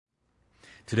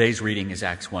Today's reading is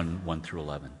Acts 1 through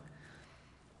 11.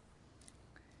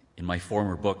 In my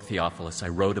former book, Theophilus, I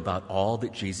wrote about all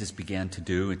that Jesus began to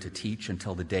do and to teach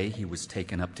until the day he was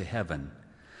taken up to heaven,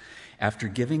 after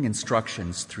giving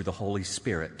instructions through the Holy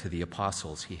Spirit to the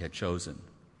apostles he had chosen.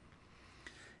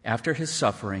 After his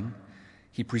suffering,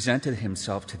 he presented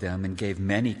himself to them and gave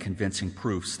many convincing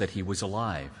proofs that he was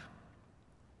alive.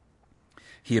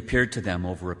 He appeared to them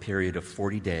over a period of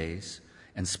 40 days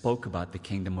and spoke about the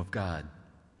kingdom of God.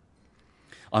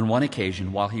 On one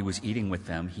occasion, while he was eating with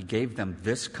them, he gave them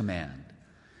this command: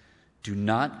 "Do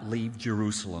not leave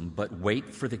Jerusalem, but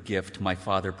wait for the gift my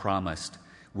Father promised,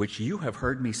 which you have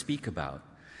heard me speak about.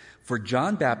 For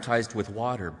John baptized with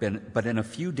water, but in a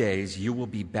few days you will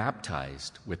be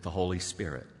baptized with the Holy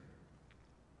Spirit."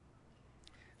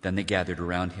 Then they gathered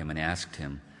around him and asked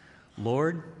him,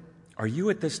 "Lord, are you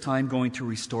at this time going to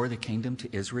restore the kingdom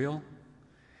to Israel?"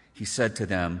 He said to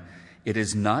them, "It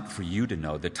is not for you to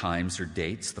know the times or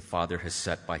dates the Father has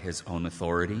set by his own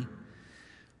authority,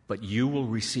 but you will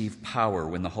receive power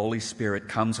when the Holy Spirit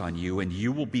comes on you, and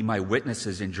you will be my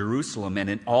witnesses in Jerusalem and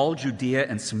in all Judea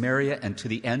and Samaria and to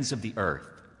the ends of the earth."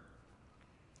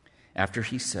 After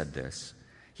he said this,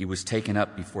 he was taken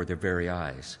up before their very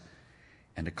eyes,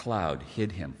 and a cloud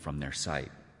hid him from their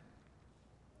sight.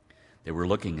 They were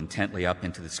looking intently up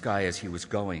into the sky as he was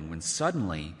going, when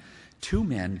suddenly 2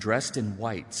 men dressed in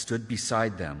white stood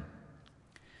beside them.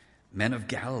 "Men of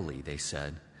Galilee," they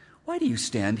said, "why do you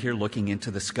stand here looking into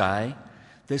the sky?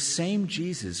 This same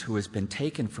Jesus who has been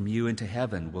taken from you into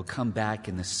heaven will come back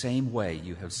in the same way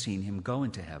you have seen him go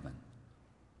into heaven."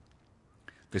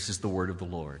 This is the word of the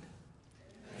Lord.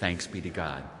 Thanks be to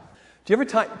God. Do you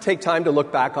ever take time to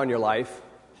look back on your life?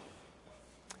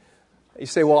 You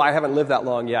say, "Well, I haven't lived that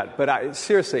long yet." But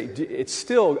seriously, it's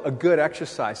still a good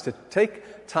exercise to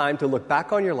take time to look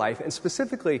back on your life, and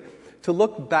specifically to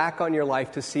look back on your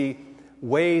life to see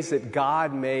ways that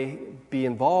God may be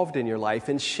involved in your life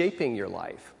in shaping your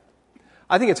life.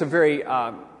 I think it's a very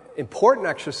important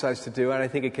exercise to do, and I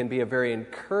think it can be a very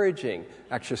encouraging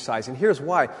exercise. And here's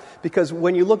why. Because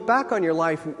when you look back on your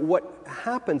life, what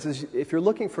happens is, if you're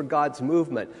looking for God's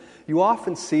movement, you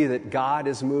often see that God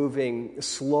is moving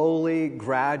slowly,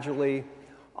 gradually,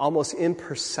 almost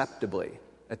imperceptibly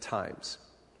at times.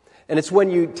 And it's when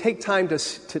you take time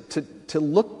to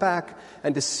look back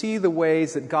and to see the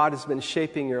ways that God has been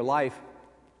shaping your life,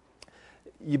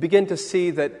 you begin to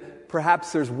see that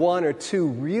perhaps there's 1 or 2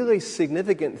 really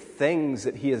significant things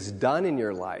that he has done in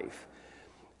your life.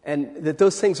 And that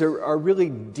those things are really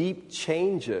deep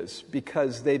changes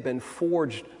because they've been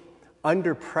forged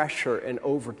under pressure and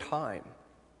over time.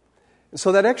 And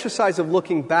so that exercise of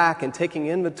looking back and taking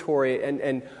inventory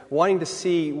and wanting to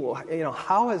see, well,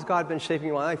 how has God been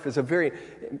shaping my life is a very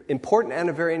important and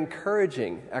a very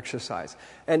encouraging exercise.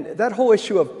 And that whole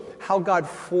issue of how God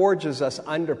forges us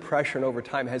under pressure and over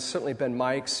time has certainly been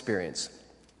my experience.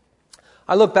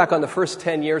 I look back on the first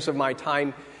 10 years of my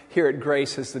time here at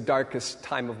Grace as the darkest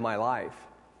time of my life.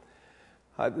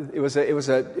 It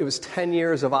was 10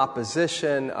 years of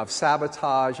opposition, of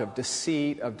sabotage, of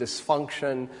deceit, of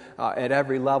dysfunction at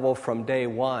every level from day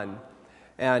one.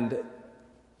 And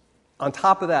on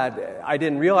top of that, I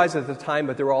didn't realize at the time,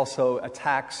 but there were also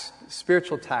attacks,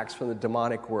 spiritual attacks from the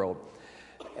demonic world.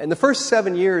 And the first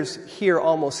 7 years here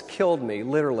almost killed me,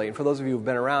 literally. And for those of you who've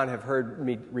been around have heard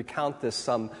me recount this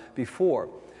some before.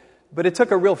 But it took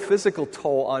a real physical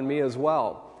toll on me as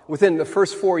well. Within the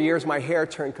first 4 years, my hair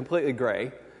turned completely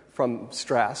gray from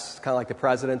stress. It's kind of like the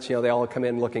presidents, they all come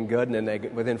in looking good, and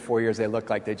then within 4 years, they look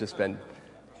like they've just been,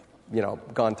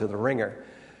 gone through the ringer.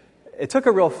 It took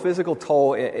a real physical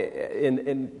toll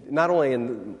in not only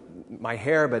in my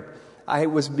hair, but I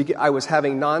was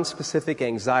having non-specific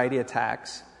anxiety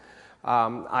attacks.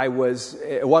 I was,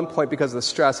 at one point, because of the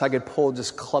stress, I could pull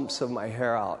just clumps of my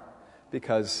hair out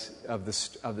because of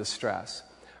the stress.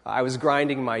 I was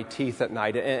grinding my teeth at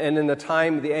night, and in the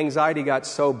time, the anxiety got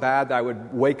so bad that I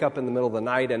would wake up in the middle of the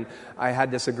night, and I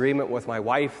had this agreement with my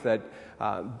wife that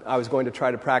I was going to try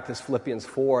to practice Philippians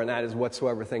 4, and that is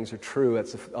whatsoever things are true.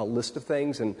 It's a list of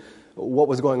things, and what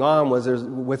was going on was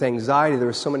with anxiety, there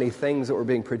were so many things that were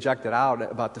being projected out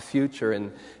about the future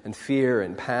and fear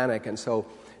and panic, and so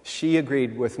she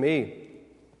agreed with me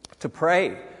to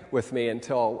pray with me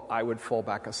until I would fall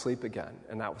back asleep again,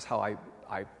 and that was how I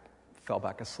fell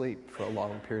back asleep for a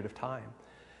long period of time.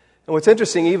 And what's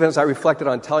interesting, even as I reflected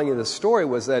on telling you this story,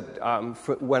 was that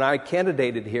when I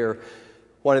candidated here,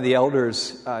 one of the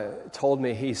elders told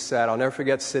me, he said, I'll never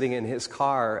forget sitting in his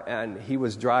car, and he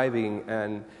was driving,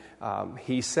 and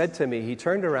he said to me, he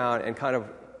turned around and kind of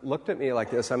looked at me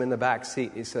like this, I'm in the back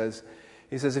seat, he says,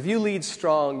 He says, if you lead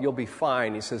strong, you'll be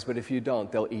fine. He says, but if you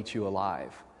don't, they'll eat you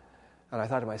alive. And I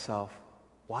thought to myself,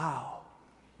 wow,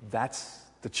 that's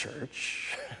the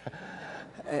church.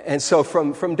 And so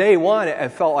from day one,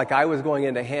 it felt like I was going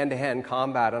into hand-to-hand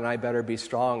combat, and I better be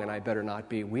strong and I better not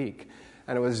be weak.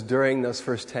 And it was during those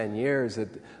first 10 years that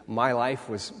my life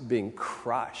was being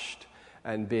crushed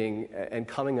and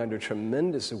coming under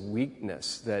tremendous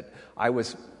weakness that I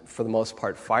was, for the most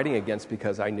part, fighting against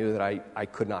because I knew that I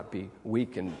could not be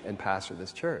weak and pastor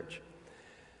this church.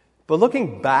 But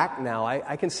looking back now,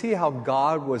 I can see how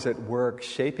God was at work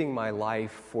shaping my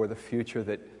life for the future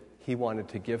that He wanted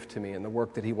to give to me and the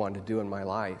work that He wanted to do in my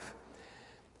life.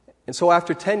 And so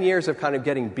after 10 years of kind of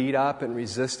getting beat up and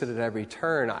resisted at every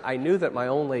turn, I knew that my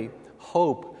only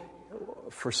hope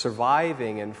for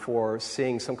surviving and for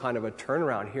seeing some kind of a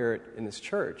turnaround here in this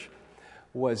church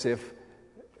was if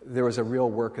there was a real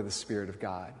work of the Spirit of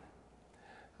God.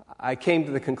 I came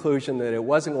to the conclusion that it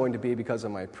wasn't going to be because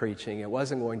of my preaching. It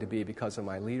wasn't going to be because of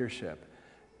my leadership.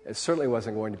 It certainly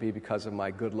wasn't going to be because of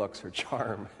my good looks or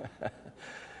charm.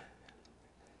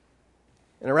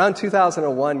 And around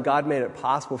 2001, God made it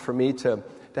possible for me to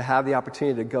have the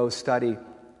opportunity to go study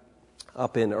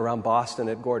up around Boston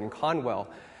at Gordon Conwell,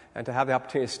 and to have the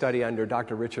opportunity to study under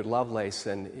Dr. Richard Lovelace.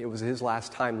 And it was his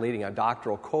last time leading a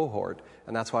doctoral cohort,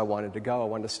 and that's why I wanted to go. I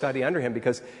wanted to study under him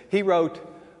because he wrote,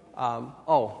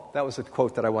 that was a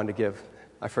quote that I wanted to give.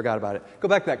 I forgot about it. Go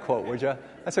back to that quote, would you?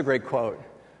 That's a great quote.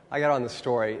 I got on the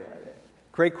story.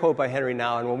 Great quote by Henry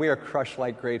Nouwen. When we are crushed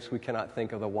like grapes, we cannot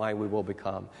think of the wine we will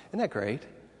become. Isn't that great?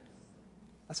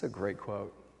 That's a great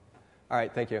quote. All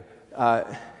right, thank you.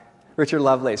 Richard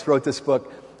Lovelace wrote this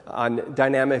book on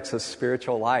dynamics of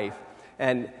spiritual life.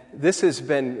 And this has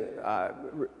been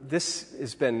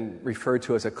referred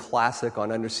to as a classic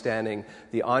on understanding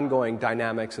the ongoing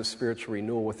dynamics of spiritual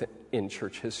renewal within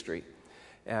church history.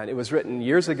 And it was written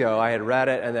years ago. I had read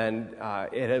it, and then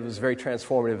it was very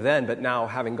transformative then. But now,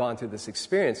 having gone through this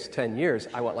experience, 10 years,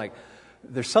 I went like,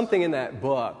 there's something in that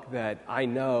book that I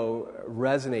know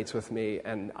resonates with me,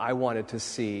 and I wanted to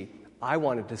see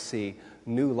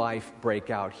new life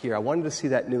break out here. I wanted to see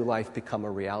that new life become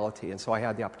a reality. And so I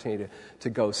had the opportunity to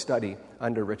go study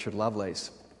under Richard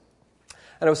Lovelace.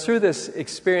 And it was through this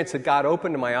experience that God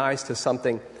opened my eyes to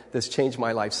something that's changed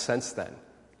my life since then.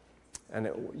 And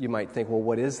you might think, well,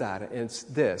 what is that? And it's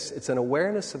this. It's an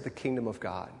awareness of the kingdom of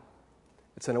God.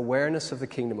 It's an awareness of the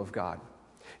kingdom of God.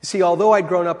 You see, although I'd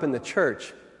grown up in the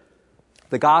church,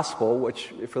 the gospel,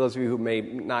 which for those of you who may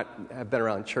not have been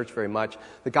around church very much,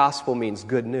 the gospel means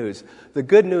good news. The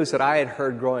good news that I had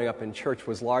heard growing up in church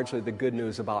was largely the good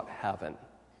news about heaven.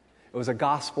 It was a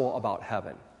gospel about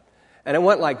heaven. And it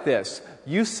went like this.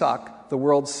 You suck, the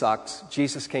world sucks,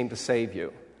 Jesus came to save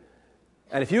you.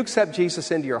 And if you accept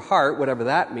Jesus into your heart, whatever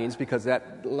that means, because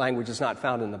that language is not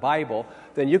found in the Bible,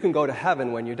 then you can go to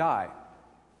heaven when you die.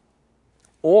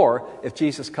 Or if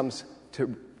Jesus comes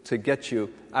to get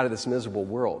you out of this miserable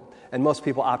world. And most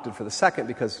people opted for the second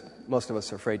because most of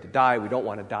us are afraid to die. We don't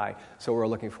want to die, so we're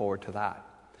looking forward to that.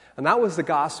 And that was the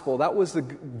gospel. That was the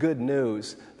good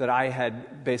news that I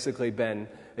had basically been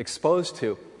exposed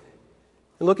to.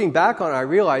 And looking back on it, I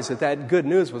realized that good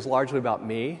news was largely about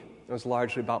me. It was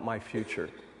largely about my future.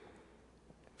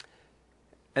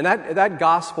 And that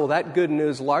gospel, that good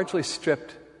news, largely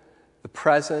stripped the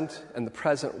present and the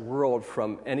present world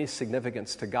from any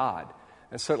significance to God,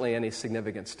 and certainly any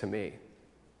significance to me.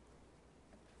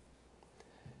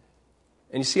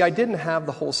 And you see, I didn't have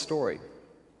the whole story.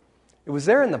 It was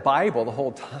there in the Bible the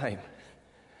whole time.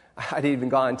 I'd even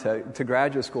gone to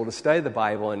graduate school to study the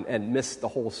Bible and missed the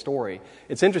whole story.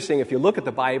 It's interesting, if you look at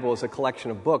the Bible as a collection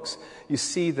of books, you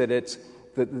see that it's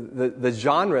the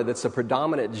genre that's the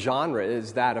predominant genre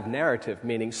is that of narrative,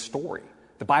 meaning story.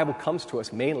 The Bible comes to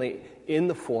us mainly in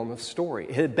the form of story.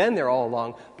 It had been there all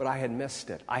along, but I had missed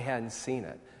it. I hadn't seen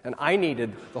it. And I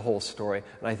needed the whole story,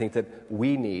 and I think that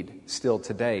we need still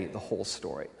today the whole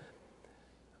story.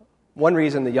 One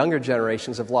reason the younger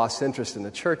generations have lost interest in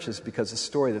the church is because a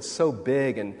story that's so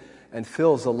big and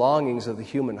fills the longings of the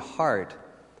human heart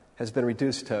has been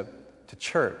reduced to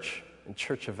church and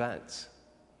church events.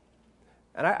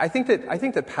 And I think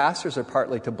that pastors are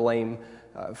partly to blame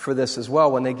for this as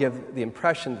well when they give the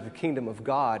impression that the kingdom of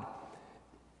God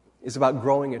is about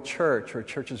growing a church or a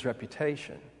church's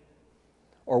reputation.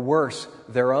 Or worse,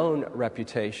 their own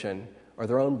reputation or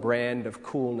their own brand of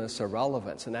coolness or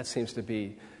relevance. And that seems to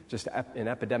be just in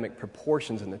epidemic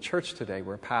proportions in the church today,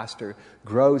 where a pastor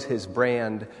grows his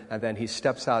brand and then he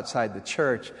steps outside the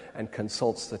church and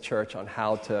consults the church on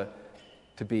how to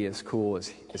be as cool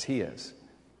as he is.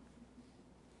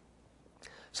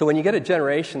 So when you get a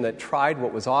generation that tried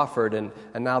what was offered and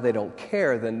now they don't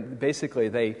care, then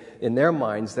basically in their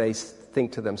minds, they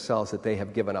think to themselves that they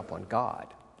have given up on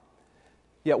God.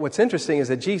 Yet what's interesting is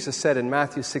that Jesus said in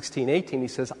Matthew 16:18, he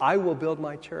says, I will build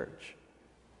my church.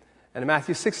 And in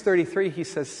Matthew 6:33, he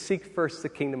says, seek first the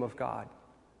kingdom of God.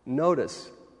 Notice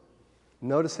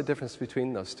the difference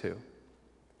between those two.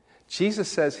 Jesus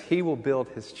says he will build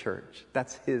his church.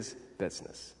 That's his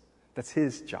business. That's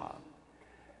his job.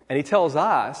 And he tells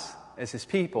us, as his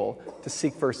people, to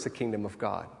seek first the kingdom of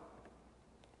God.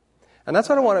 And that's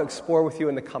what I want to explore with you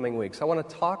in the coming weeks. I want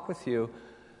to talk with you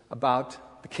about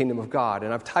the kingdom of God.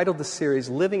 And I've titled the series,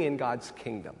 Living in God's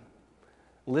Kingdom.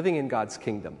 Living in God's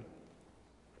Kingdom.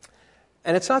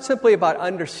 And it's not simply about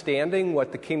understanding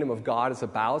what the kingdom of God is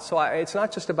about. So it's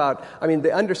not just about,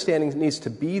 the understanding needs to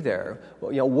be there.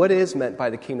 What is meant by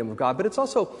the kingdom of God. But it's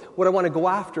also what I want to go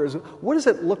after is, what does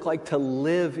it look like to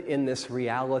live in this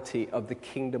reality of the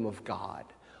kingdom of God?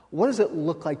 What does it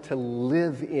look like to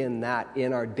live in that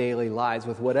in our daily lives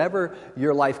with whatever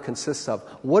your life consists of?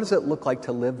 What does it look like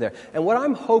to live there? And what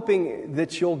I'm hoping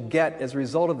that you'll get as a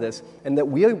result of this, and that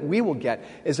we will get,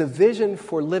 is a vision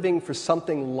for living for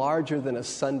something larger than a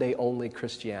Sunday-only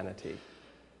Christianity.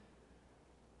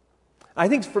 I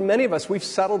think for many of us, we've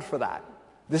settled for that.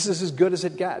 This is as good as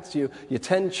it gets. You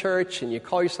attend church and you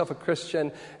call yourself a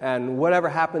Christian, and whatever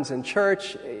happens in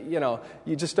church,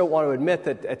 you just don't want to admit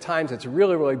that at times it's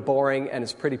really, really boring and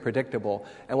it's pretty predictable.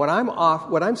 And what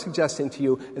I'm suggesting to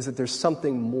you is that there's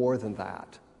something more than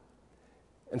that.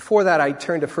 And for that, I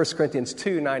turn to 1 Corinthians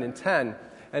 2, 9 and 10,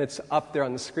 and it's up there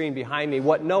on the screen behind me.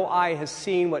 What no eye has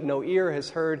seen, what no ear has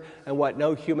heard, and what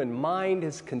no human mind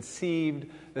has conceived,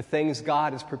 the things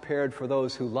God has prepared for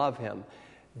those who love him.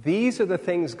 These are the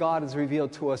things God has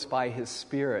revealed to us by his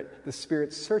Spirit. The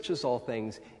Spirit searches all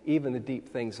things, even the deep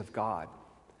things of God.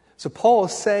 So Paul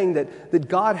is saying that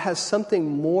God has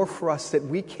something more for us that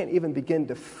we can't even begin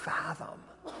to fathom.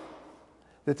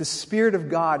 That the Spirit of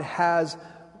God has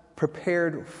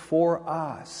prepared for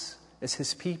us as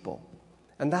his people.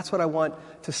 And that's what I want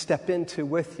to step into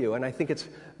with you. And I think it's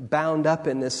bound up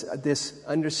in this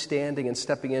understanding and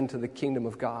stepping into the kingdom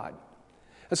of God.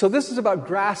 And so this is about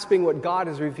grasping what God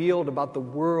has revealed about the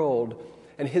world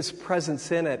and his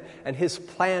presence in it and his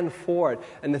plan for it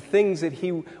and the things that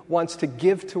he wants to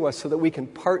give to us so that we can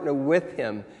partner with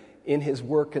him in his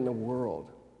work in the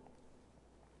world.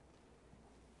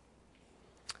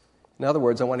 In other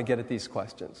words, I want to get at these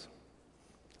questions.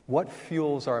 What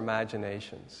fuels our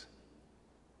imaginations?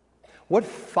 What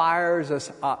fires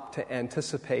us up to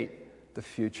anticipate the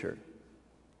future?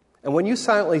 And when you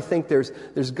silently think there's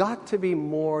got to be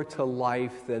more to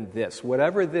life than this,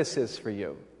 whatever this is for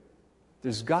you,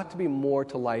 there's got to be more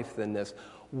to life than this.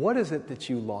 What is it that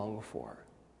you long for?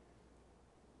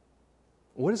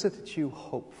 What is it that you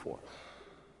hope for?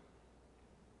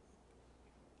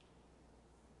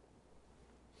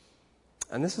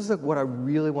 And this is what I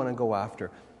really want to go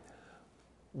after.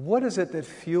 What is it that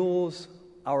fuels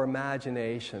our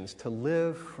imaginations to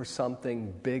live for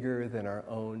something bigger than our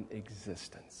own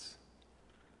existence?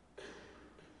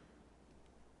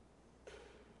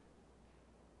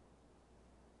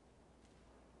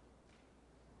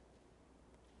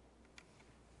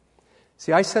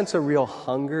 See, I sense a real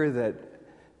hunger that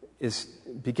is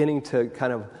beginning to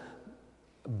kind of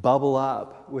bubble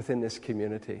up within this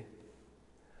community.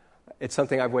 It's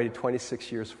something I've waited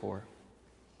 26 years for,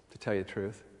 to tell you the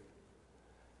truth.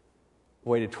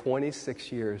 Waited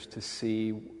 26 years to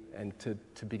see and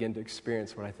to begin to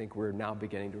experience what I think we're now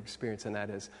beginning to experience, and that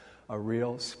is a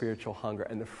real spiritual hunger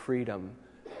and the freedom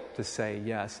to say,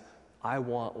 yes, I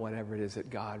want whatever it is that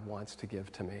God wants to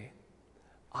give to me.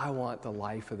 I want the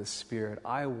life of the Spirit.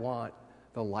 I want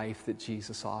the life that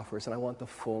Jesus offers, and I want the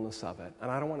fullness of it. And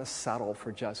I don't want to settle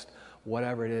for just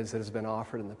whatever it is that has been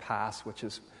offered in the past, which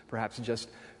is perhaps just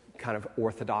kind of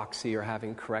orthodoxy or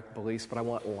having correct beliefs, but I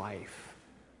want life.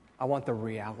 I want the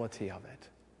reality of it.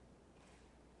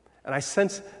 And I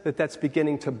sense that that's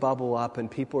beginning to bubble up,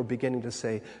 and people are beginning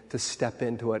to step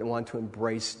into it and want to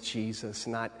embrace Jesus,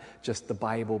 not just the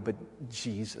Bible, but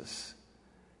Jesus.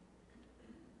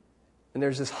 And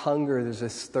there's this hunger, there's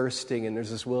this thirsting, and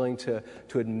there's this willing to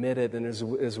admit it, and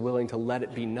there's willing to let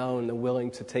it be known, and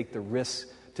willing to take the risk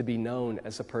to be known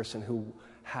as a person who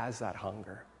has that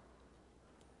hunger.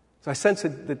 So I sense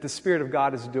that the Spirit of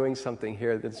God is doing something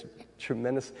here that's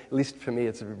tremendous. At least for me,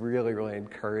 it's really, really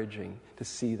encouraging to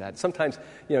see that. Sometimes,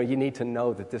 you need to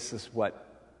know that this is what,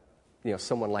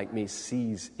 someone like me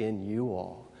sees in you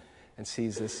all, and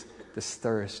sees this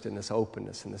thirst and this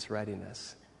openness and this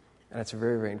readiness. And it's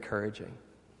very, very encouraging.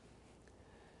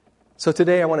 So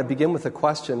today I want to begin with the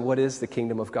question, what is the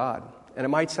kingdom of God? And it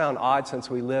might sound odd since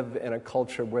we live in a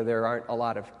culture where there aren't a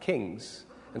lot of kings.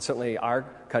 And certainly our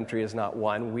country is not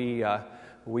one.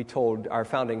 Our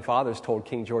founding fathers told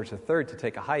King George III to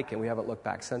take a hike, and we haven't looked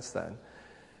back since then.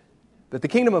 But the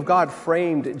kingdom of God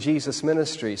framed Jesus'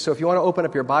 ministry. So if you want to open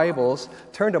up your Bibles,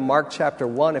 turn to Mark chapter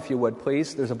 1, if you would,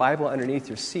 please. There's a Bible underneath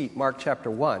your seat, Mark chapter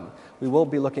 1. We will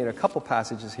be looking at a couple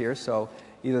passages here, so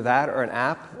either that or an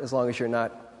app, as long as you're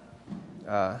not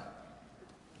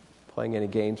playing any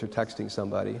games or texting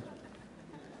somebody.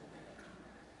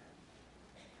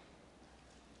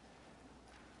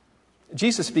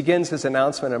 Jesus begins his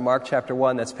announcement in Mark chapter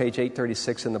 1, that's page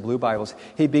 836 in the Blue Bibles.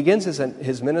 He begins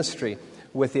his ministry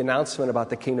with the announcement about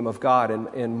the kingdom of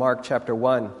God in Mark chapter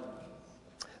 1,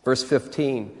 verse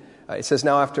 15. It says,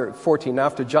 now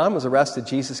after John was arrested,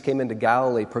 Jesus came into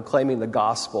Galilee proclaiming the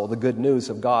gospel, the good news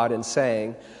of God, and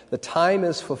saying, the time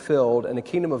is fulfilled and the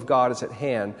kingdom of God is at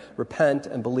hand. Repent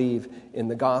and believe in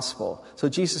the gospel. So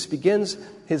Jesus begins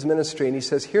his ministry and he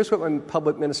says, here's what my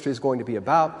public ministry is going to be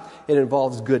about. It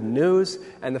involves good news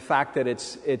and the fact that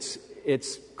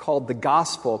it's called the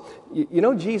gospel. You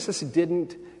know, Jesus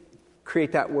didn't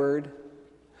create that word.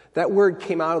 That word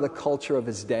came out of the culture of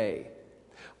his day.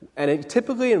 And it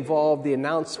typically involved the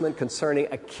announcement concerning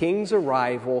a king's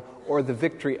arrival or the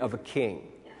victory of a king.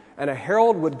 And a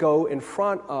herald would go in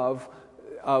front of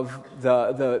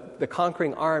the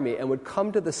conquering army and would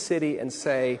come to the city and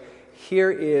say, here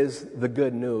is the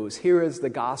good news, here is the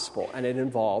gospel. And it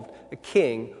involved a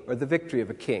king or the victory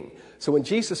of a king. So when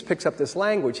Jesus picks up this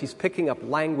language, he's picking up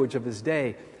language of his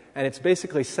day. And it's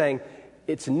basically saying,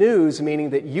 it's news,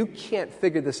 meaning that you can't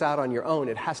figure this out on your own.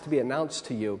 It has to be announced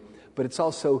to you. But it's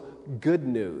also good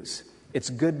news. It's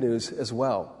good news as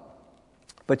well.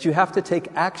 But you have to take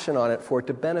action on it for it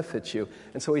to benefit you.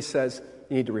 And so he says,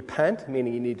 you need to repent,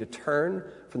 meaning you need to turn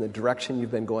from the direction you've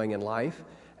been going in life,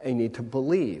 and you need to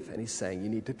believe. And he's saying, you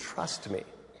need to trust me.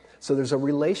 So there's a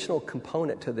relational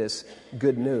component to this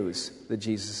good news that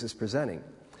Jesus is presenting.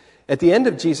 At the end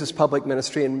of Jesus' public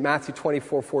ministry in Matthew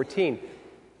 24:14,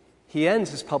 he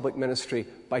ends his public ministry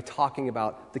by talking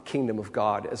about the kingdom of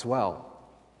God as well.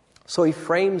 So he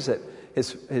frames it,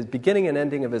 his beginning and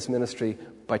ending of his ministry,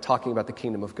 by talking about the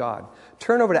kingdom of God.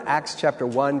 Turn over to Acts chapter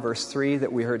 1, verse 3,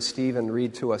 that we heard Stephen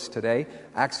read to us today.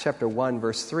 Acts chapter 1,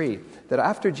 verse 3, that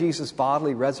after Jesus'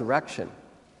 bodily resurrection,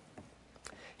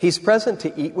 he's present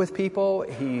to eat with people.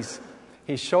 He's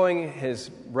showing his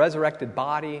resurrected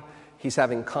body. He's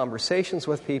having conversations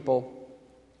with people.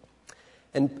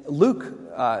 And Luke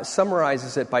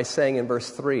summarizes it by saying in verse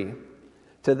 3,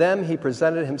 to them he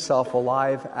presented himself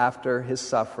alive after his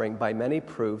suffering by many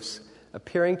proofs,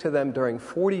 appearing to them during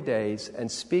 40 days and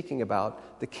speaking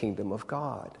about the kingdom of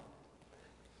God.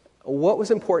 What was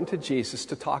important to Jesus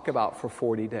to talk about for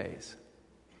 40 days?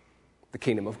 The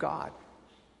kingdom of God.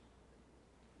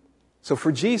 So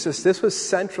for Jesus, this was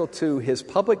central to his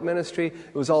public ministry.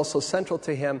 It was also central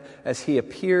to him as he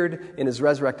appeared in his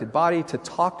resurrected body to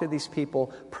talk to these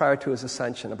people prior to his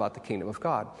ascension about the kingdom of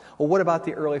God. Well, what about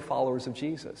the early followers of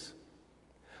Jesus?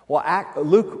 Well,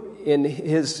 Luke, in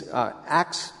his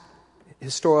Acts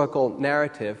historical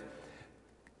narrative,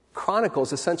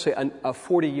 chronicles essentially a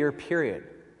 40-year period.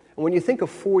 And when you think of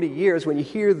 40 years, when you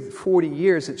hear 40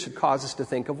 years, it should cause us to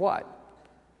think of what?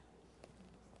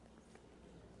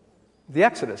 The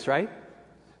Exodus, right?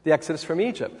 The Exodus from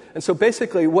Egypt. And so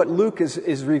basically what Luke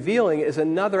is revealing is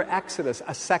another Exodus,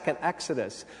 a second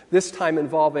Exodus, this time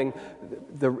involving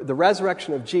the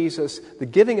resurrection of Jesus, the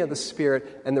giving of the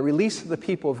Spirit, and the release of the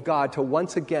people of God to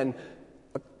once again,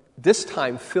 this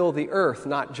time, fill the earth,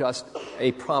 not just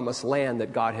a promised land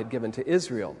that God had given to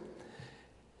Israel.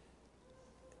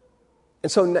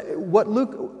 And so what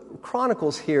Luke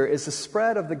chronicles here is the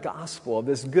spread of the gospel, of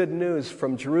this good news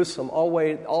from Jerusalem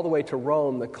all the way to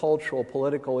Rome, the cultural,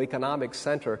 political, economic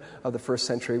center of the first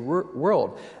century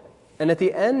world. And at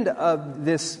the end of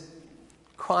this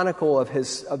chronicle of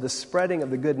the spreading of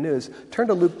the good news, turn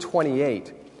to Luke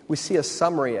 28. We see a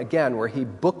summary again where he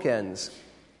bookends,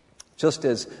 just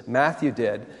as Matthew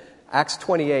did, Acts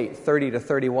 28, 30 to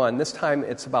 31. This time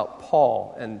it's about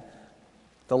Paul, and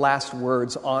the last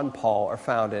words on Paul are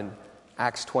found in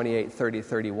Acts 28, 30,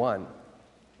 31.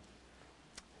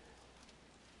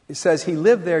 It says, he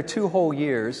lived there 2 whole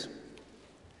years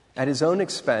at his own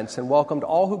expense and welcomed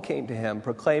all who came to him,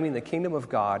 proclaiming the kingdom of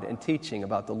God and teaching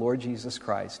about the Lord Jesus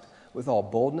Christ with all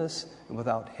boldness and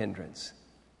without hindrance.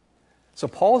 So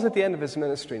Paul's at the end of his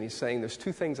ministry and he's saying, there's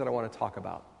 2 things that I want to talk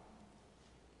about.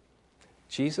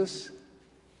 Jesus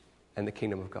and the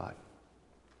kingdom of God.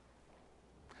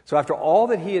 So after all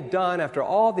that he had done, after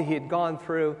all that he had gone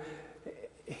through,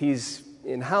 he's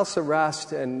in house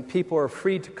arrest and people are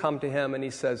free to come to him, and he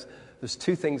says, there's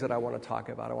two things that I want to talk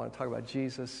about. I want to talk about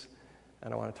Jesus,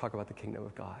 and I want to talk about the kingdom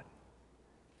of God.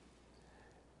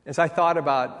 As I thought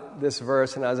about this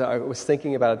verse, and as I was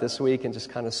thinking about it this week and just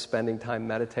kind of spending time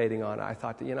meditating on it, I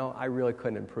thought, I really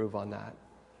couldn't improve on that.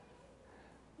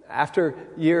 After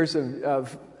years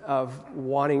of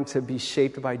wanting to be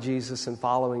shaped by Jesus and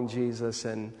following Jesus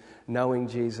and knowing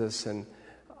Jesus, and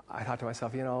I thought to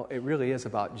myself, it really is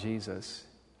about Jesus,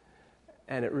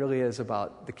 and it really is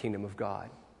about the kingdom of God.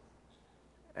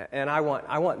 And I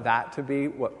want that to be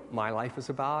what my life is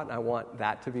about. I want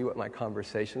that to be what my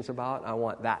conversation's about. I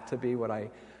want that to be what I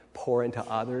pour into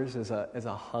others as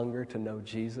a hunger to know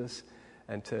Jesus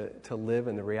and to live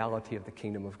in the reality of the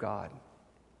kingdom of God.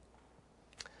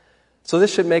 So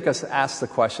this should make us ask the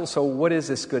question, so what is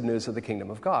this good news of the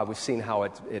kingdom of God? We've seen how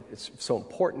it's so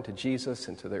important to Jesus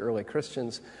and to the early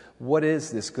Christians. What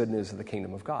is this good news of the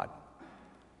kingdom of God?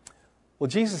 Well,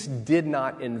 Jesus did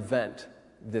not invent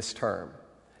this term.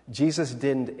 Jesus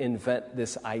didn't invent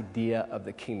this idea of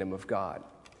the kingdom of God.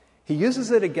 He uses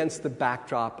it against the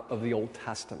backdrop of the Old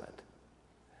Testament.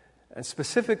 And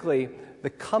specifically, the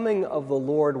coming of the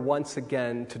Lord once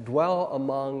again to dwell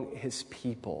among his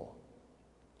people.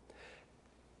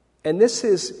 And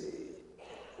this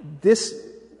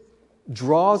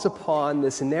draws upon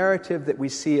this narrative that we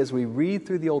see as we read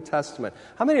through the Old Testament.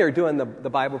 How many are doing the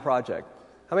Bible Project?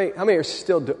 How many are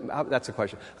still that's a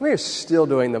question. How many are still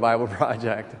doing the Bible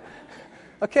Project?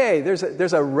 Okay,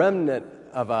 there's a remnant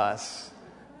of us.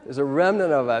 There's a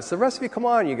remnant of us. The rest of you, come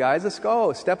on, you guys, let's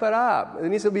go. Step it up. There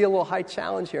needs to be a little high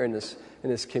challenge here in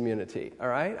this community, all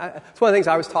right? It's one of the things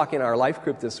I was talking in our life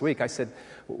group this week. I said,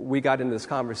 we got into this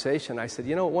conversation. I said,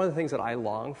 one of the things that I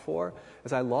long for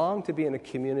is I long to be in a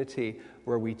community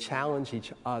where we challenge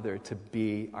each other to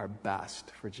be our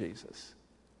best for Jesus.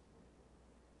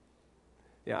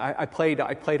 Yeah, I played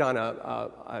on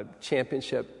a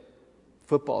championship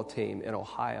football team in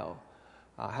Ohio.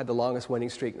 I had the longest winning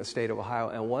streak in the state of Ohio,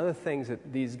 and one of the things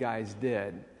that these guys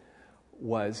did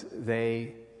was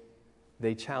they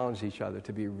challenged each other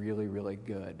to be really, really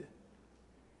good.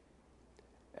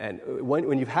 And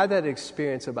when you've had that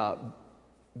experience about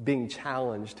being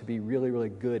challenged to be really, really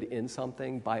good in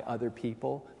something by other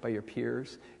people, by your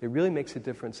peers, it really makes a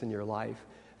difference in your life.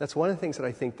 That's one of the things that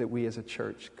I think that we as a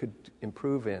church could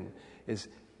improve in, is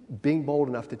being bold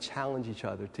enough to challenge each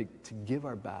other, to give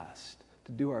our best,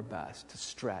 to do our best, to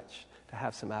stretch, to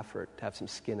have some effort, to have some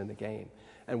skin in the game.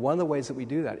 And one of the ways that we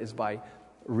do that is by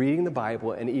reading the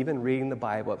Bible, and even reading the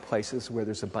Bible at places where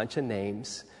there's a bunch of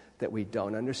names that we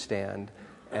don't understand,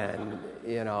 and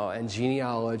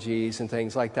genealogies and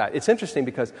things like that. It's interesting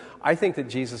because I think that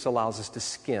Jesus allows us to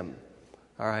skim.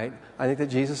 All right? I think that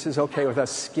Jesus is okay with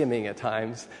us skimming at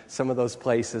times some of those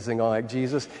places and going like,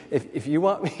 Jesus, if you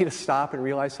want me to stop and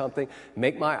realize something,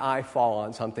 make my eye fall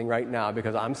on something right now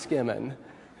because I'm skimming. And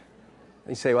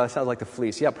you say, well, that sounds like the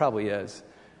fleece. Yeah, it probably is.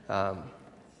 How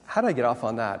did I get off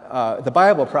on that? The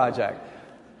Bible Project.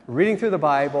 Reading through the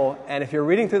Bible, and if you're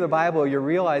reading through the Bible, you're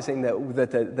realizing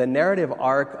that the narrative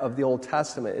arc of the Old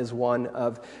Testament is one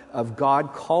of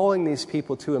God calling these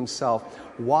people to himself.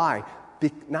 Why?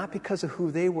 Not because of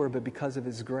who they were, but because of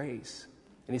his grace.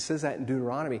 And he says that in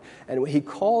Deuteronomy. And he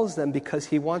calls them because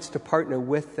he wants to partner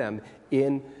with them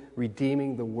in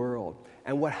redeeming the world.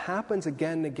 And what happens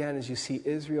again and again is you see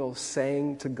Israel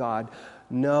saying to God,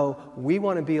 no, we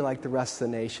want to be like the rest of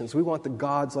the nations. We want the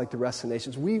gods like the rest of the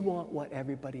nations. We want what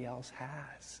everybody else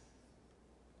has.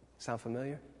 Sound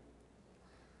familiar?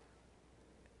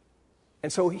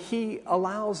 And so he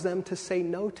allows them to say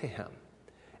no to him.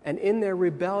 And in their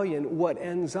rebellion, what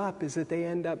ends up is that they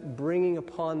end up bringing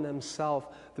upon themselves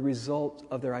the result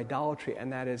of their idolatry,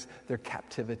 and that is their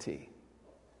captivity.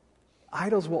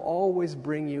 Idols will always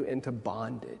bring you into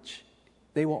bondage.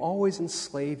 They will always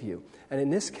enslave you. And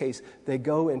in this case, they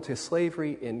go into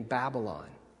slavery in Babylon.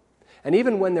 And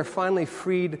even when they're finally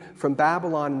freed from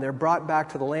Babylon and they're brought back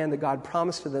to the land that God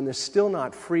promised to them, they're still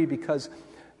not free because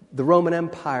the Roman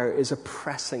Empire is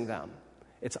oppressing them.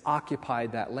 It's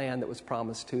occupied that land that was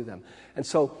promised to them. And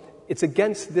so it's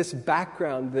against this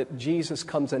background that Jesus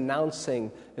comes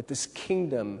announcing that this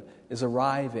kingdom is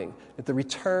arriving, that the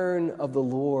return of the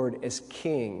Lord as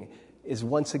king is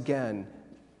once again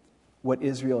what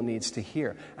Israel needs to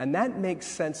hear. And that makes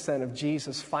sense then of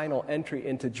Jesus' final entry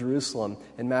into Jerusalem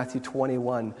in Matthew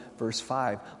 21, verse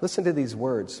 5. Listen to these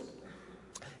words.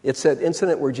 It's an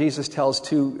incident where Jesus tells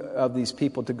two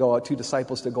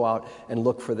disciples to go out and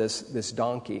look for this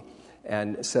donkey.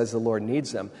 and says the Lord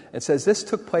needs them. It says, this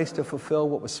took place to fulfill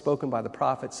what was spoken by the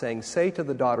prophet, saying, say to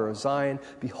the daughter of Zion,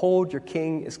 behold, your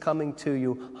king is coming to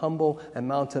you, humble and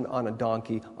mounted on a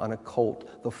donkey, on a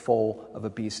colt, the foal of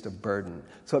a beast of burden.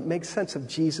 So it makes sense of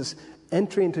Jesus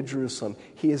entering into Jerusalem.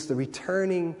 He is the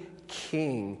returning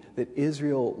king that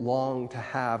Israel longed to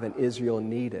have and Israel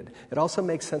needed. It also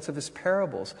makes sense of his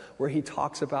parables, where he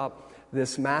talks about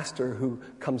this master who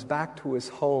comes back to his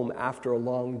home after a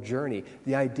long journey,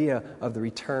 the idea of the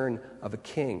return of a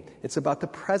king. It's about the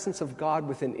presence of God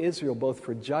within Israel, both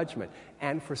for judgment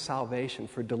and for salvation,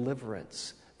 for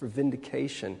deliverance, for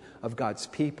vindication of God's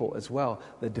people as well,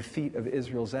 the defeat of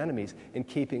Israel's enemies, in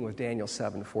keeping with Daniel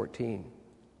 7:14.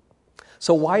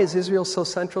 So why is Israel so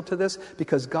central to this?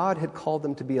 Because God had called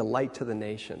them to be a light to the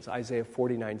nations. Isaiah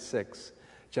 49:6,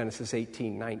 Genesis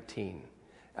 18:19,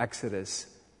 Exodus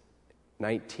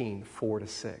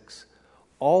 19:4-6.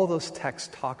 All those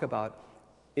texts talk about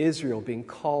Israel being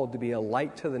called to be a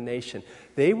light to the nation.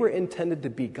 They were intended to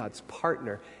be God's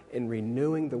partner in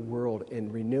renewing the world,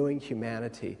 in renewing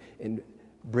humanity, in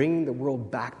bringing the world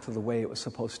back to the way it was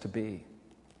supposed to be.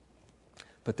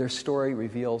 But their story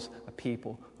reveals a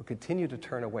people who continue to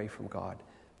turn away from God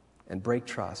and break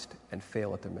trust and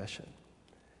fail at their mission.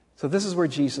 So this is where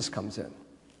Jesus comes in.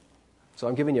 So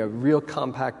I'm giving you a real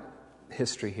compact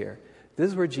history here. This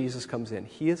is where Jesus comes in.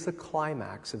 He is the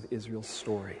climax of Israel's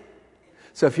story.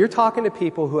 So if you're talking to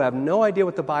people who have no idea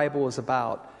what the Bible is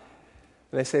about,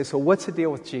 and they say, so what's the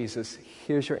deal with Jesus?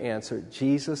 Here's your answer.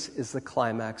 Jesus is the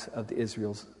climax of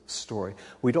Israel's story.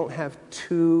 We don't have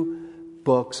two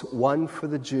books, one for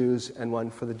the Jews and one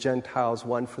for the Gentiles,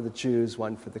 one for the Jews,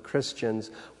 one for the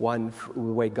Christians, one for the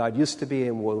way God used to be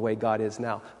and the way God is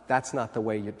now. That's not the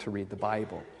way to read the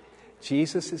Bible.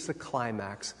 Jesus is the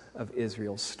climax of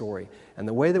Israel's story. And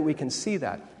the way that we can see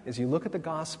that is you look at the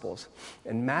Gospels,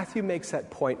 and Matthew makes that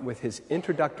point with his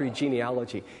introductory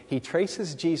genealogy. He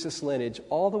traces Jesus' lineage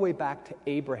all the way back to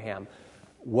Abraham.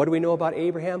 What do we know about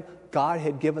Abraham? God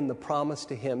had given the promise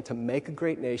to him to make a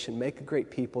great nation, make a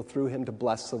great people, through him to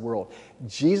bless the world.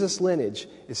 Jesus' lineage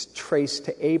is traced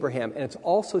to Abraham, and it's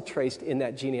also traced in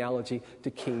that genealogy to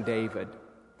King David.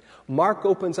 Mark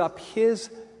opens up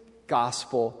his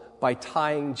gospel by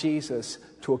tying Jesus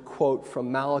to a quote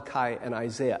from Malachi and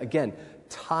Isaiah. Again,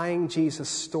 tying Jesus'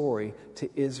 story to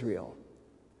Israel.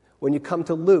 When you come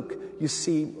to Luke, you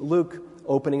see Luke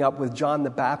opening up with John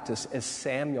the Baptist as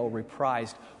Samuel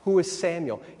reprised. Who is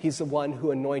Samuel? He's the one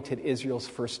who anointed Israel's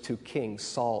first two kings,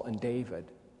 Saul and David.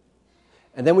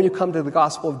 And then when you come to the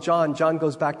Gospel of John, John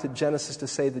goes back to Genesis to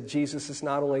say that Jesus is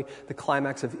not only the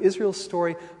climax of Israel's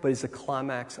story, but he's the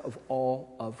climax of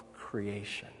all of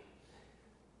creation.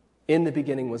 In the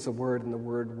beginning was the Word, and the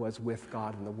Word was with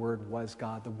God, and the Word was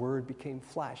God. The Word became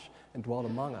flesh and dwelt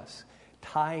among us,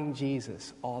 tying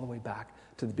Jesus all the way back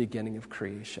to the beginning of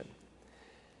creation.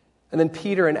 And then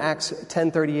Peter in Acts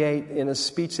 10:38, in a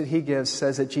speech that he gives,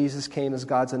 says that Jesus came as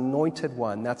God's anointed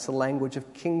one. That's the language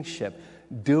of kingship,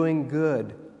 doing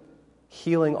good,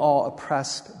 healing all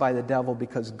oppressed by the devil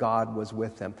because God was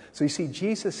with them. So you see,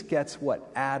 Jesus gets what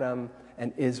Adam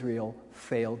and Israel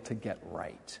failed to get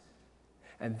right.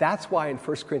 And that's why in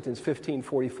 1 Corinthians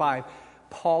 15:45,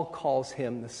 Paul calls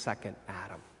him the second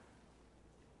Adam.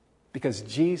 Because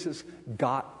Jesus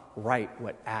got right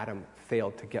what Adam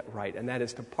failed to get right, and that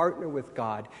is to partner with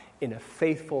God in a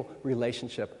faithful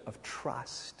relationship of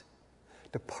trust,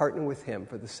 to partner with him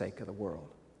for the sake of the world.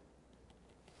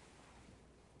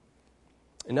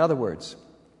 In other words,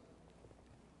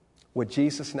 what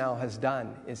Jesus now has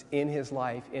done is in his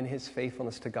life, in his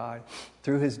faithfulness to God,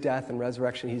 through his death and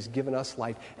resurrection, he's given us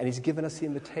life, and he's given us the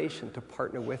invitation to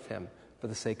partner with him for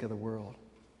the sake of the world.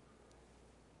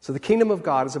 So the kingdom of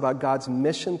God is about God's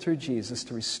mission through Jesus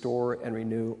to restore and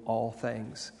renew all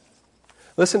things.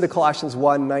 Listen to Colossians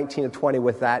 1:19-20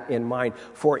 with that in mind.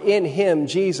 For in him,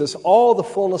 Jesus, all the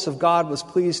fullness of God was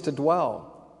pleased to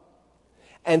dwell.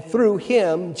 And through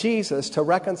him, Jesus, to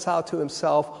reconcile to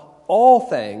himself all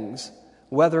things,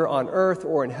 whether on earth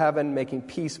or in heaven, making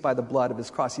peace by the blood of his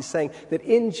cross. He's saying that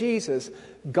in Jesus,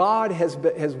 God has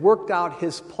worked out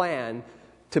his plan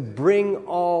to bring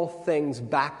all things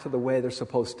back to the way they're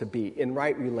supposed to be, in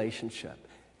right relationship.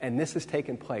 And this has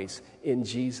taken place in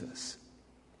Jesus.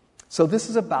 So this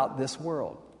is about this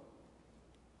world.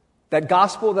 That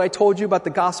gospel that I told you about, the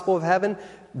gospel of heaven,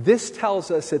 this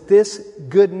tells us that this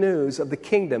good news of the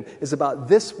kingdom is about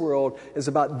this world, is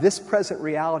about this present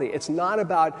reality. It's not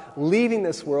about leaving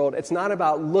this world. It's not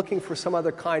about looking for some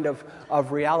other kind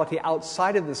of reality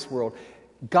outside of this world.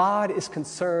 God is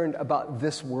concerned about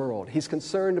this world. He's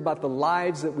concerned about the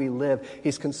lives that we live.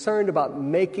 He's concerned about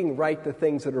making right the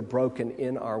things that are broken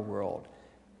in our world.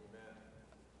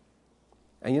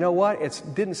 And you know what? It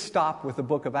didn't stop with the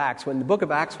book of Acts. When the book of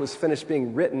Acts was finished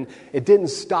being written, it didn't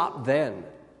stop then.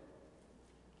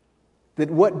 That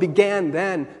what began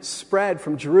then spread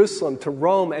from Jerusalem to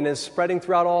Rome and is spreading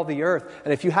throughout all the earth.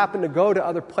 And if you happen to go to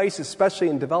other places, especially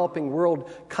in developing world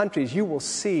countries, you will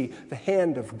see the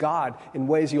hand of God in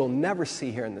ways you'll never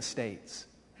see here in the States.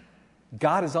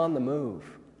 God is on the move.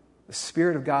 The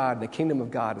Spirit of God, the kingdom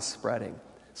of God is spreading.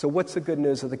 So what's the good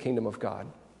news of the kingdom of God?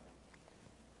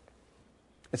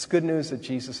 It's good news that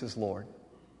Jesus is Lord.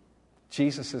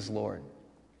 Jesus is Lord.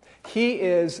 He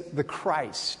is the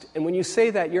Christ. And when you say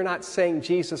that, you're not saying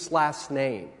Jesus' last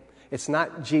name. It's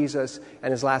not Jesus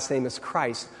and his last name is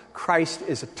Christ. Christ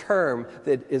is a term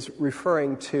that is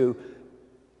referring to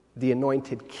the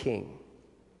anointed king.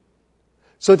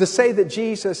 So to say that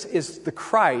Jesus is the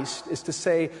Christ is to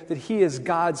say that he is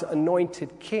God's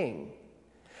anointed king.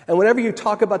 And whenever you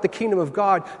talk about the kingdom of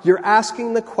God, you're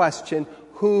asking the question,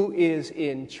 who is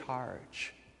in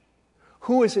charge?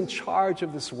 Who is in charge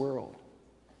of this world?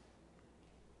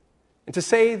 And to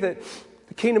say that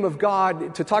the kingdom of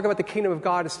God, to talk about the kingdom of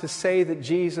God is to say that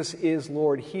Jesus is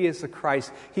Lord. He is the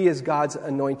Christ. He is God's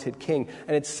anointed king.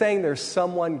 And it's saying there's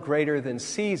someone greater than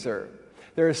Caesar.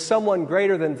 There is someone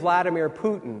greater than Vladimir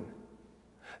Putin.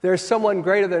 There is someone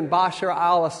greater than Bashar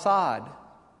al-Assad.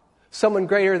 Someone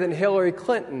greater than Hillary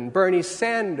Clinton, Bernie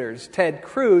Sanders, Ted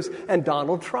Cruz, and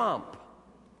Donald Trump.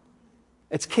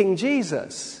 It's King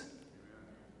Jesus.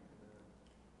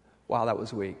 Wow, that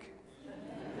was weak.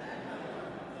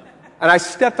 And I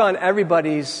stepped on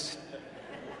everybody's.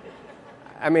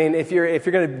 I mean, if you're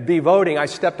going to be voting, I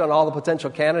stepped on all the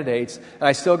potential candidates, and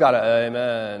I still got a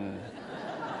amen.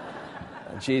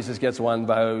 Jesus gets one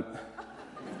vote.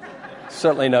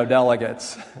 Certainly no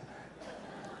delegates.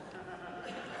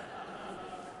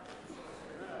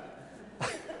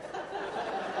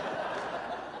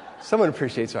 Someone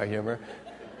appreciates our humor.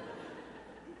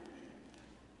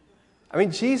 I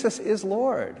mean, Jesus is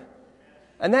Lord.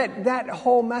 And that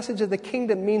whole message of the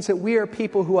kingdom means that we are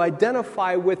people who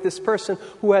identify with this person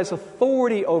who has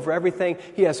authority over everything.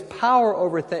 He has power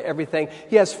over everything.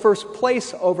 He has first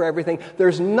place over everything.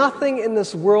 There's nothing in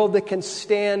this world that can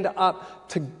stand up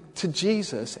to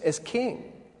Jesus as king.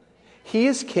 He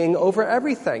is king over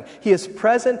everything. He is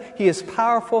present, he is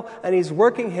powerful, and he's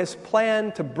working his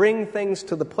plan to bring things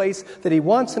to the place that he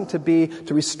wants them to be,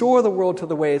 to restore the world to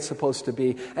the way it's supposed to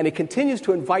be. And he continues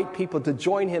to invite people to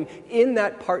join him in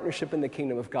that partnership in the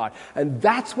kingdom of God. And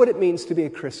that's what it means to be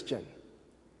a Christian.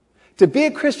 To be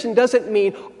a Christian doesn't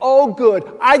mean, oh good,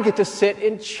 I get to sit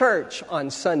in church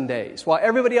on Sundays while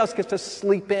everybody else gets to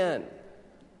sleep in.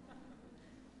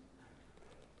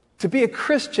 To be a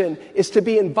Christian is to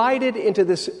be invited into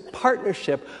this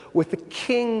partnership with the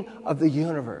King of the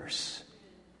universe,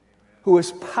 who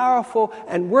is powerful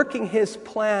and working his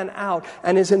plan out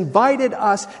and has invited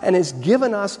us and has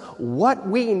given us what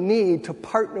we need to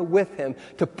partner with him,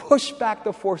 to push back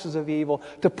the forces of evil,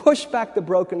 to push back the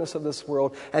brokenness of this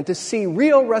world, and to see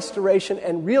real restoration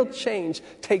and real change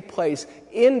take place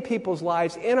in people's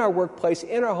lives, in our workplace,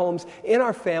 in our homes, in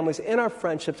our families, in our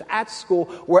friendships, at school,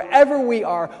 wherever we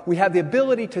are, we have the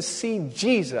ability to see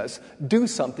Jesus do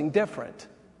something different.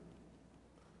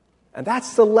 And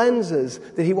that's the lenses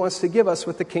that he wants to give us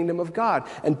with the kingdom of God.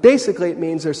 And basically it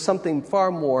means there's something far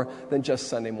more than just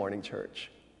Sunday morning church.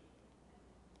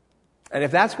 And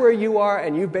if that's where you are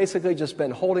and you've basically just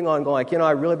been holding on, going like,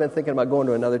 I've really been thinking about going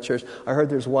to another church. I heard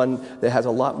there's one that has a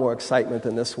lot more excitement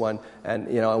than this one, and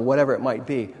whatever it might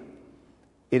be.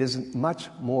 It is much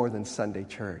more than Sunday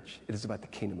church. It is about the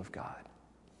kingdom of God.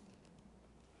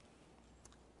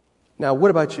 Now,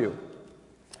 what about you?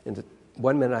 In the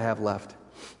 1 minute I have left.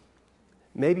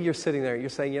 Maybe you're sitting there, you're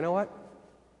saying, you know what?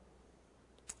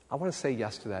 I want to say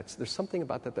yes to that. There's something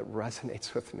about that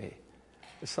resonates with me.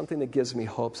 There's something that gives me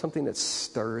hope, something that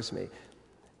stirs me.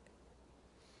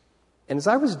 And as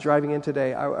I was driving in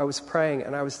today, I was praying,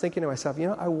 and I was thinking to myself,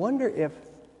 I wonder if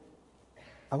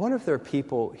there are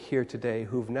people here today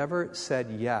who've never said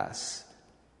yes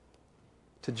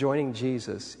to joining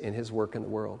Jesus in his work in the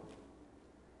world.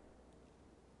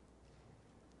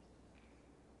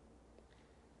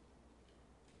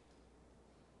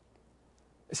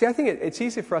 See, I think it's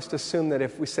easy for us to assume that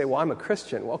if we say, well, I'm a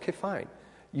Christian, well, okay, fine.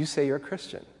 You say you're a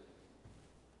Christian.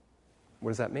 What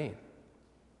does that mean?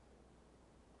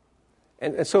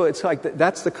 And so it's like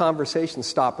that's the conversation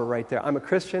stopper right there. I'm a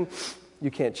Christian. You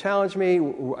can't challenge me.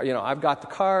 I've got the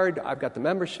card. I've got the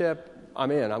membership. I'm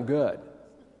in. I'm good.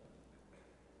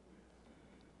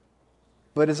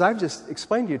 But as I've just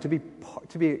explained to you,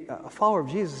 to be a follower of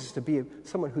Jesus is to be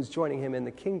someone who's joining him in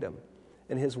the kingdom,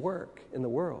 in his work, in the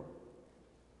world.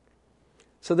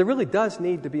 So there really does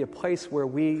need to be a place where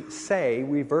we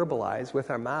verbalize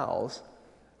with our mouths,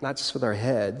 not just with our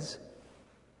heads.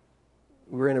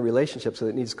 We're in a relationship, so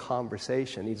it needs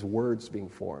conversation, needs words being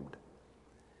formed.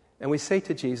 And we say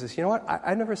to Jesus, you know what,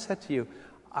 I never said to you,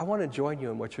 I want to join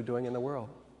you in what you're doing in the world.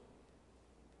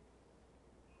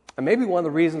 And maybe one of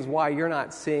the reasons why you're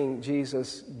not seeing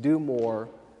Jesus do more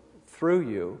through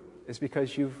you is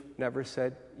because you've never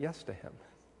said yes to him.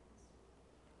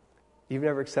 You've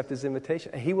never accepted his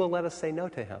invitation. And he will let us say no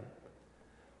to him.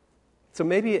 So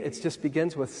maybe it just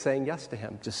begins with saying yes to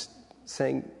him. Just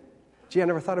saying, gee, I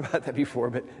never thought about that before,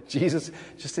 but Jesus,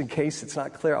 just in case it's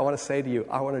not clear, I want to say to you,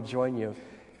 I want to join you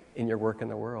in your work in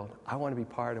the world. I want to be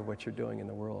part of what you're doing in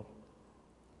the world.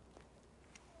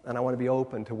 And I want to be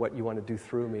open to what you want to do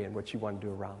through me and what you want to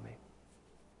do around me.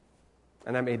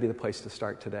 And that may be the place to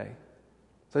start today.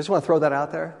 So I just want to throw that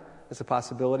out there as a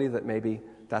possibility that maybe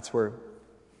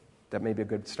that may be a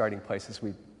good starting place as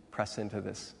we press into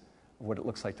this, what it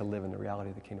looks like to live in the reality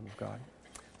of the kingdom of God.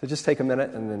 So just take a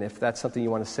minute, and then if that's something you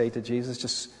want to say to Jesus,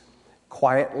 just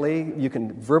quietly, you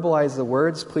can verbalize the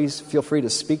words. Please feel free to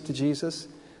speak to Jesus.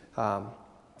 No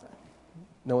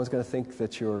one's going to think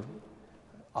that you're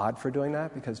odd for doing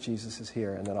that because Jesus is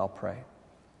here, and then I'll pray.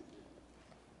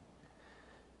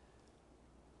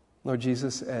 Lord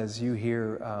Jesus, as you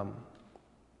hear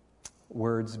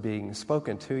words being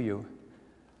spoken to you,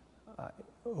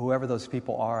 whoever those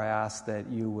people are, I ask that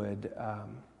you would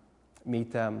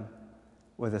meet them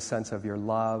with a sense of your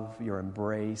love, your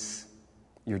embrace,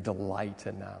 your delight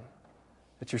in them.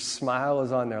 That your smile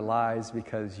is on their lives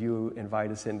because you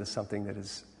invite us into something that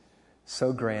is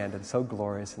so grand and so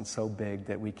glorious and so big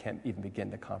that we can't even begin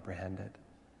to comprehend it.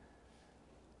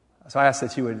 So I ask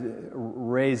that you would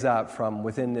raise up from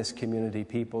within this community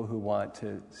people who want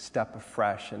to step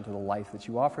afresh into the life that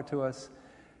you offer to us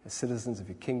as citizens of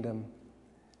your kingdom.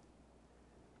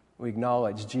 We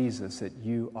acknowledge, Jesus, that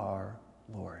you are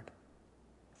Lord.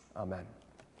 Amen.